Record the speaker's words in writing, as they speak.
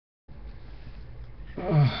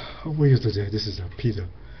How are you today? This is Peter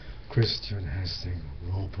Christian Hessing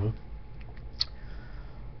Roper,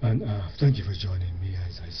 and thank you for joining me.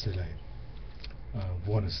 As I said, I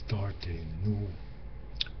want to start a new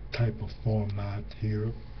type of format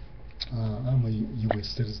here. I'm a U.S.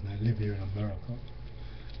 citizen. I live here in America,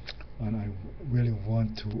 and I really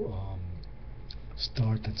want to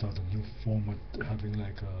start a sort of new format, having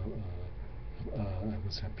like I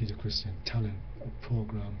would say, a Peter Christian talent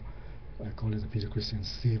program. I call it the Peter Christian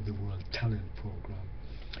Save the World Talent Program.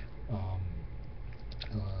 Um,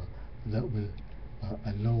 that will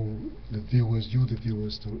allow the viewers, you the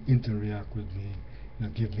viewers, to interact with me,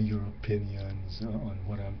 give me your opinions on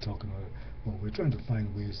what I'm talking about. Well, we're trying to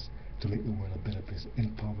find ways to make the world a better place,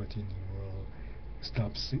 end poverty in the world,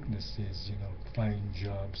 stop sicknesses, find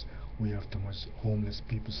jobs. We have too much homeless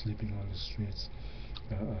people sleeping on the streets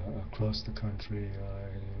across the country,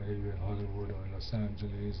 whether you're in Hollywood or in Los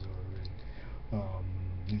Angeles or in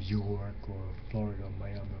New York or Florida,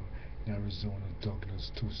 Miami, Arizona,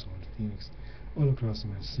 Douglas, Tucson, Phoenix, all across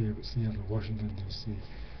Seattle, Washington, D.C.,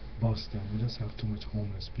 Boston. We just have too much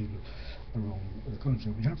homeless people around the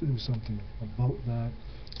country. We have to do something about that.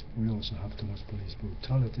 We also have too much police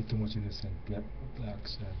brutality, too much innocent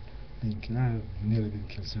blacks being killed. I've nearly been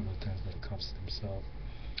killed several times by the cops themselves.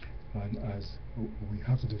 And as we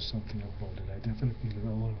have to do something about it, I definitely feel that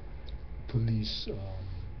all police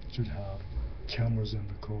should have cameras and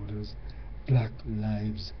recorders. Black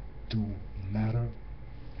lives do matter,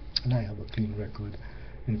 and I have a clean record.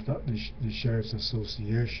 In fact, the Sheriff's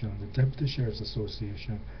Association, the Deputy Sheriff's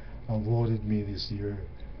Association, awarded me this year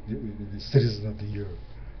the Citizen of the Year,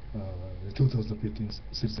 the 2015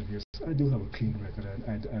 Citizen of the Year. So I do have a clean record.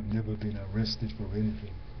 I've never been arrested for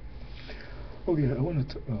anything. Okay, I want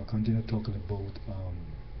to continue talking about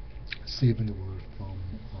saving the world from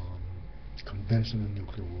conventional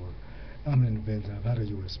nuclear war. I'm an inventor. I've had a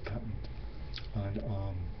U.S. patent, and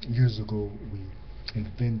years ago we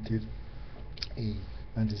invented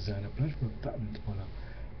and designed, applied for a patent on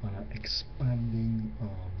an expanding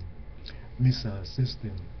missile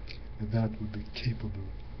system that would be capable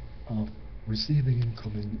of receiving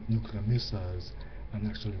incoming nuclear missiles and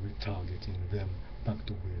actually retargeting them back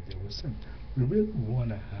to where they were sent. We really want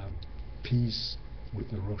to have peace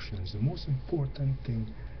with the Russians. The most important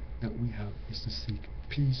thing that we have is to seek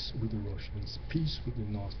peace with the Russians, peace with the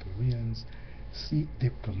North Koreans, seek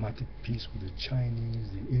diplomatic peace with the Chinese,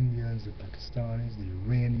 the Indians, the Pakistanis, the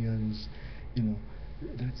Iranians.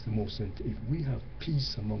 That's the most important. If we have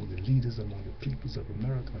peace among the leaders, among the peoples of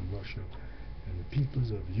America and Russia, and the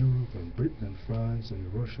peoples of Europe and Britain and France and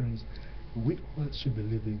the Russians, we all should be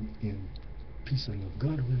living in peace and love.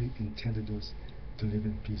 God really intended us to live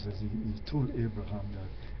in peace, as he told Abraham that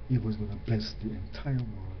he was going to bless the entire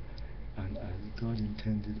world, and as God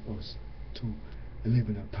intended us to live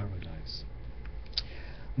in a paradise.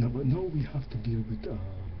 But now we have to deal with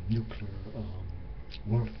nuclear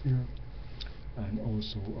warfare, and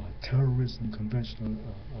also terrorism, conventional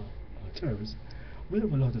terrorism. We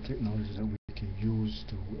have a lot of technology that we can use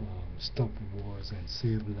to stop wars and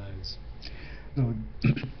save lives. Now,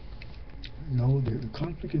 now the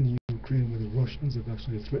conflict in Ukraine, where the Russians have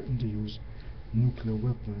actually threatened to use nuclear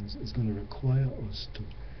weapons, is going to require us to,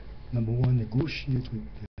 number one, negotiate with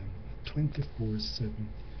them a 24/7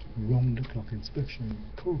 round-the-clock inspection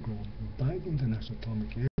program by the International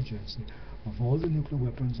Atomic Agency of all the nuclear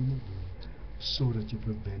weapons in the world, so that you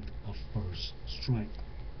prevent a first strike.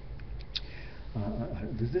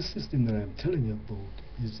 This system that I'm telling you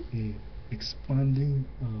about is a expanding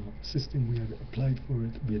system. We had applied for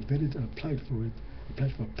it, we invented and applied for it,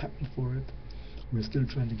 applied for a patent for it. We're still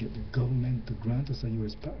trying to get the government to grant us a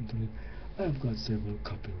U.S. patent on it. I've got several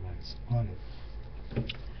copyrights on it.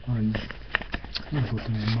 And I'm going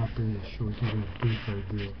to map and show you a brief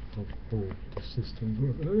idea of how the systems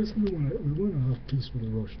work. We want to have peace with the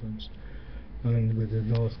Russians and with the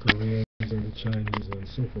North Koreans and the Chinese and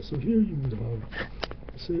so forth. So here you would have,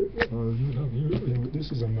 say, you have here,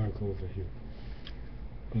 this is America over here.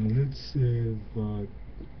 Let's say that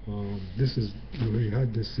this is, we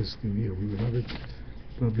had this system here. We would have it,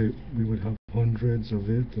 probably we would have hundreds of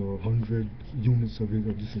it, or 100 units of it,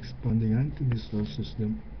 of this expanding anti-missile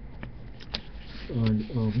system. And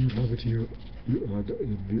we would have it here,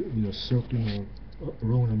 circling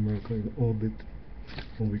around America in orbit,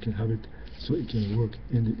 or we can have it so it can work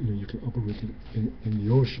in the, you can operate it in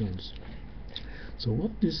the oceans. So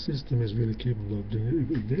what this system is really capable of doing,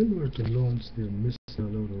 if they were to launch their missile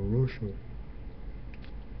out of Russia,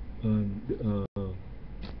 and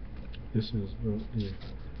this is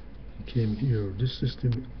came here, this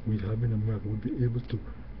system we have in America would be able to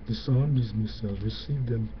disarm these missiles, receive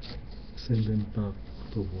them send them back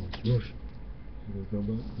towards Russia. If they go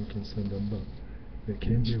back, we can send them back. If they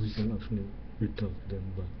came here, we can actually return them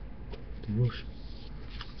back to Russia.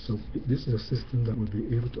 So this is a system that will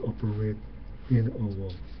be able to operate in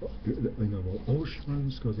our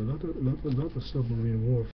oceans, because a lot of submarine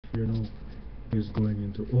warfare now is going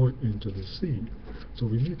into the sea. So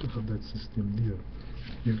we need to have that system there.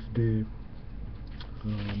 If they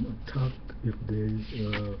attack, if they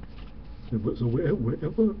so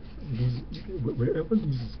wherever these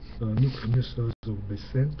nuclear missiles will be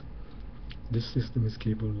sent, this system is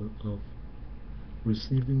capable of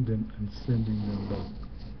receiving them and sending them back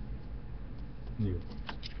here.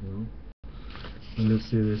 And let's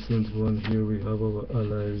say they sent one here. We have our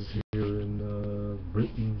allies here in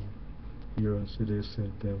Britain here, and so they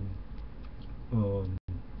sent them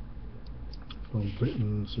from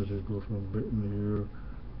Britain, so they go from Britain here.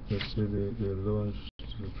 Let's say they launched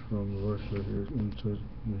from Russia here into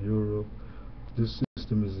Europe. This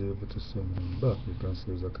system is able to send them back. You can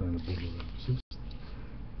see it's a kind of boomerang system.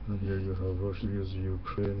 And here you have Russia, here's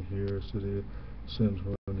Ukraine here, so they send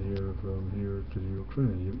one here from here to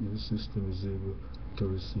Ukraine. This system is able to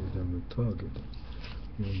receive them and target.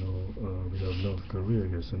 We have North Korea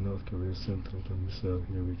here, so North Korea sent out a missile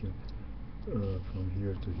here. We can from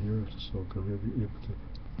here to here to South Korea be able to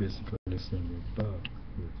basically send it back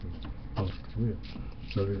here to North Korea.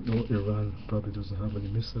 So Iran probably doesn't have any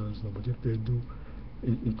missiles now, but if they do,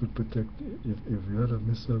 it could protect. If we had a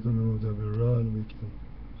missile coming out of Iran, we can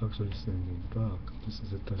actually send it back. This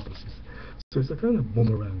is a type of system. So it's a kind of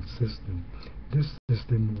boomerang system. This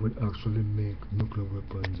system would actually make nuclear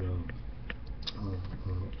weapons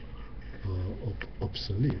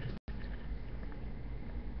obsolete.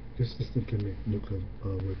 This system can make nuclear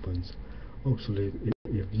weapons obsolete.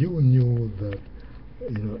 If you knew that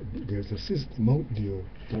there's a system out there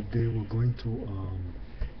that they were going to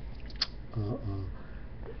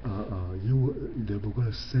they were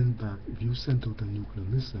going to send back, if you sent out a nuclear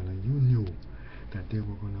missile and you knew that they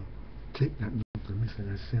were going to take that nuclear missile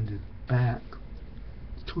and send it back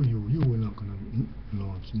to you, you were not going to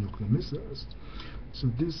launch nuclear missiles. So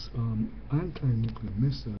this anti-nuclear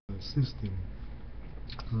missile system,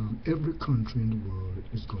 every country in the world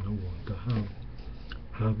is going to want to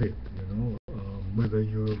have it, whether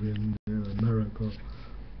you're in America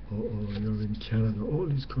or you're in Canada. All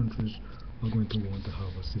these countries are going to want to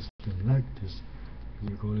have a system like this.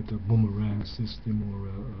 We call it a boomerang system, or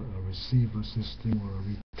a receiver system, or a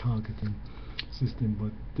retargeting system.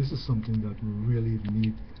 But this is something that we really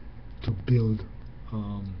need to build.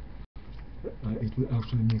 It will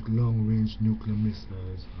actually make long-range nuclear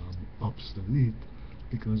missiles obsolete,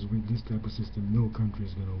 because with this type of system, no country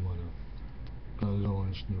is going to want to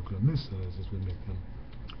launch nuclear missiles. It will make them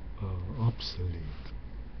obsolete.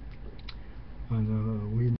 And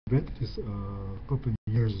we invented this a couple of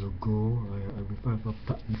years ago. We filed a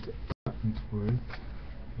patent for it.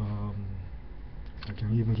 I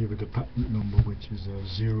can even give it the patent number, which is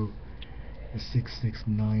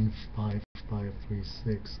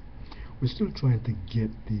 066955536. We're still trying to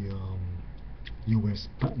get the U.S.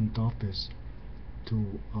 Patent Office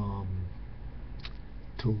to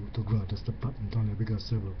grant us the patent on it. We got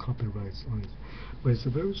several copyrights on it, but it's a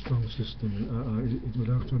very strong system. It would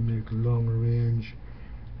actually make long-range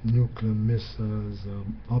nuclear missiles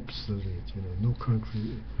obsolete. No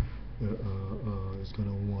country is going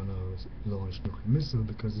to want to launch nuclear missiles,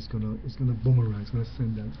 because it's going to boomerang. It's going to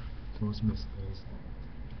send those missiles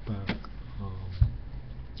back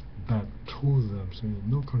to them. So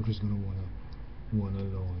no country is going to want to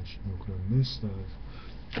launch nuclear missiles.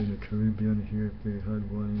 In the Caribbean here, if they had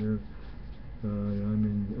one here,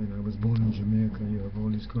 and I was born in Jamaica. You have all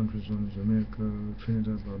these countries on Jamaica,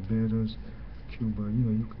 Trinidad, Barbados, Cuba.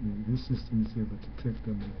 This system is able to take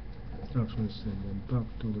them and actually send them back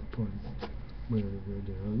to the point where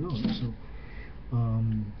they are launched. So,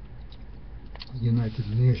 United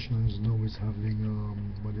Nations now is having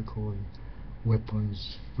what they call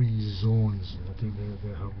weapons-free zones. I think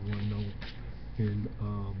they have one now in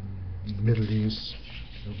the Middle East.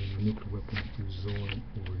 Having a nuclear weapons-free zone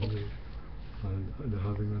over here, and they're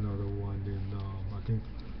having another one in I think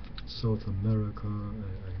South America.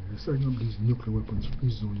 They're setting up these nuclear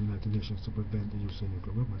weapons-free zones in the United Nations to prevent the use of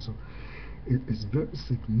nuclear weapons. So it's very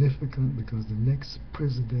significant, because the next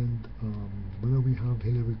president, whether we have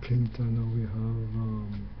Hillary Clinton or we have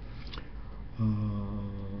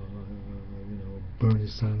Bernie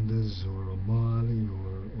Sanders or O'Malley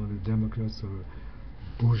or the Democrats, or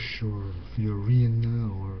Bush or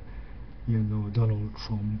Fiorina, or Donald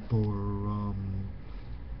Trump, or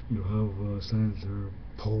you have Senator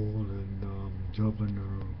Powell and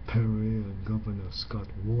Governor Perry and Governor Scott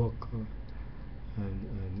Walker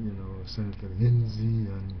and you know, Senator Lindsey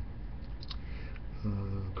and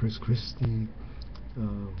Chris Christie,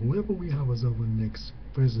 whoever we have as our next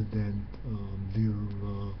president,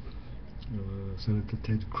 Senator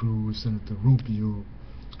Ted Cruz, Senator Rubio,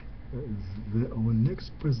 our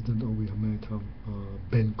next president, or we might have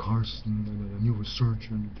Ben Carson and a new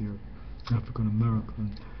resurgent there, African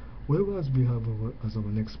American. Whoever as we have as our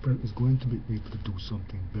next president is going to be able to do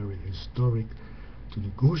something very historic, to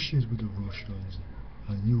negotiate with the Russians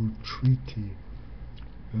a new treaty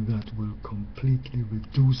that will completely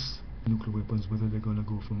reduce nuclear weapons, whether they're going to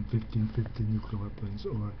go from 1550 nuclear weapons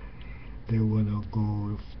or they want to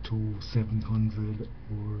go to 700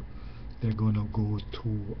 or they're going to go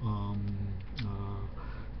to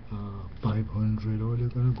 500, or they're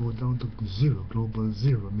going to go down to zero, global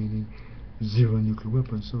zero, meaning zero nuclear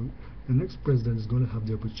weapons. So the next president is going to have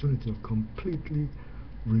the opportunity of completely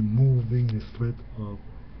removing the threat of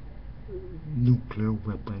nuclear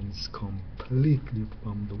weapons completely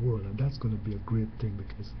from the world, and that's going to be a great thing,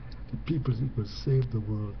 because the people, it will save the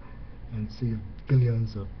world and save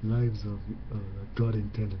billions of lives of that God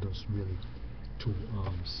intended us really to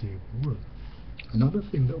save the world. Another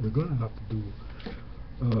thing that we're going to have to do,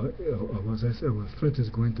 as I said, our threat is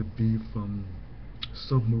going to be from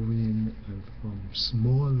submarine and from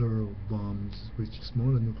smaller bombs,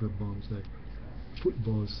 smaller nuclear bombs like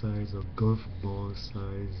football size or golf ball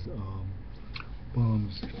size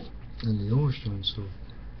bombs in the ocean. So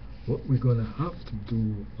what we're going to have to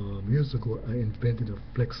do, years ago I invented a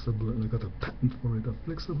flexible, and I got a patent for it, a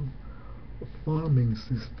flexible farming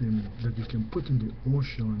system that you can put in the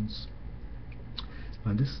oceans.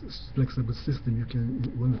 And this flexible system, you can,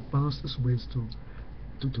 one of the fastest ways to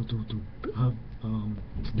have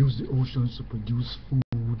use the oceans to produce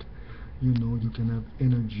food. You know, you can have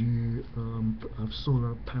energy, have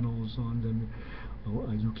solar panels on them,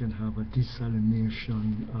 you can have a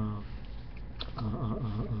desalination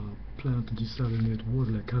plant to desalinate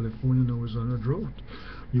water, like California now is on a drought.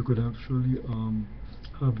 You could actually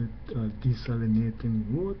have it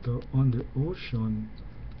desalinating water on the ocean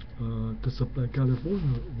to supply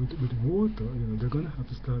California with water. You know, they're going to have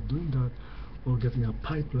to start doing that, or getting a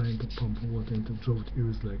pipeline to pump water into drought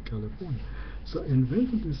areas like California. So I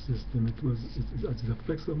invented this system. It's a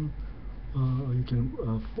flexible,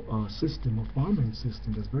 system, a farming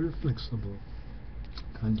system that's very flexible,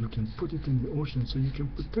 and you can put it in the ocean, so you can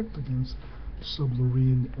protect against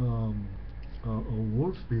submarine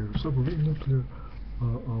warfare, submarine nuclear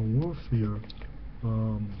warfare,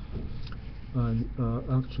 and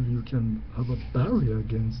actually you can have a barrier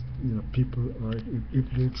against, you know, people if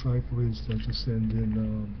they try, for instance, to send in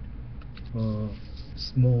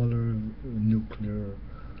smaller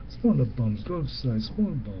smaller bombs, Gulf size,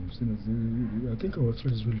 small bombs. You know, I think our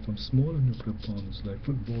threat is really from smaller nuclear bombs, like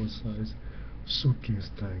football size, suitcase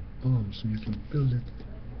type bombs. So you can build it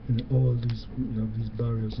in all these, you know, these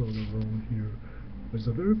barriers all around here. It's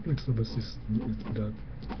a very flexible system that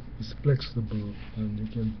is flexible, and you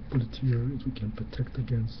can put it here. We can protect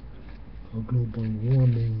against global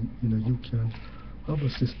warming. You know, you can have a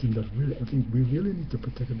system that really, I think we really need to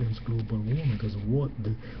protect against global warming, because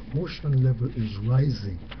the ocean level is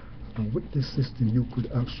rising, and with this system you could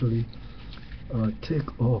actually take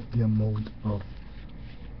off the amount of,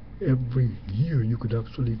 every year you could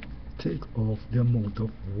actually take off the amount of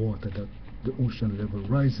water that the ocean level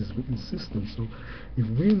rises with this system. So if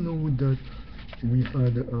we know that we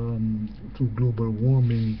had through global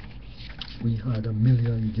warming we had 1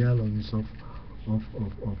 million gallons of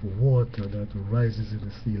water that rises in the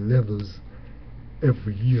sea levels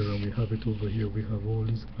every year, and we have it over here. We have all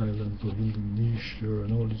these islands of Indonesia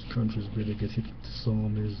and all these countries where they get hit with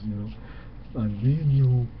tsunamis, you know, and we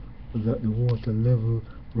knew that the water level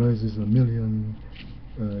rises 1 million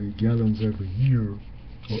gallons every year,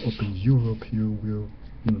 or up in Europe here where,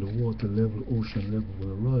 you know, the water level, ocean level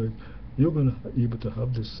will rise. You're going to be able to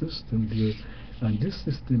have this system there, and this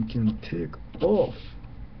system can take off.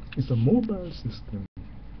 It's a mobile system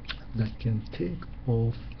that can take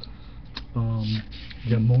off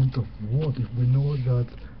the amount of water. If we know that,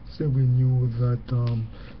 say we knew that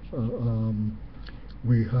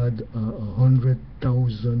we had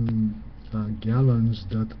 100,000 gallons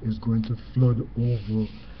that is going to flood over,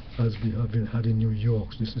 as we have had in New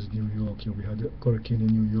York. This is New York here. We had a hurricane in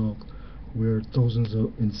New York where thousands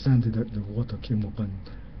of, in Sandy, that the water came up and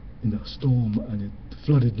in a storm, and it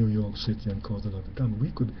flooded New York City and caused a lot of damage.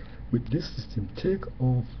 We could, with this system, take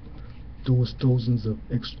off those thousands of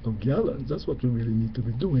extra gallons. That's what we really need to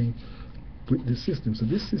be doing with this system. So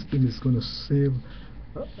this system is going to save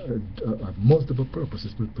multiple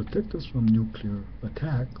purposes. It will protect us from nuclear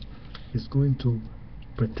attack. It's going to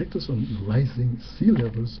protect us from rising sea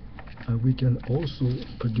levels, and we can also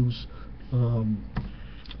produce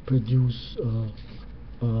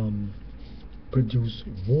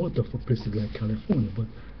water for places like California. But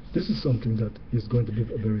this is something that is going to be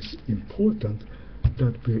very important,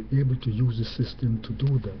 that we're able to use the system to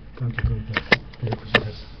do that. Thank you very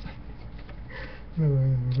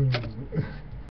much.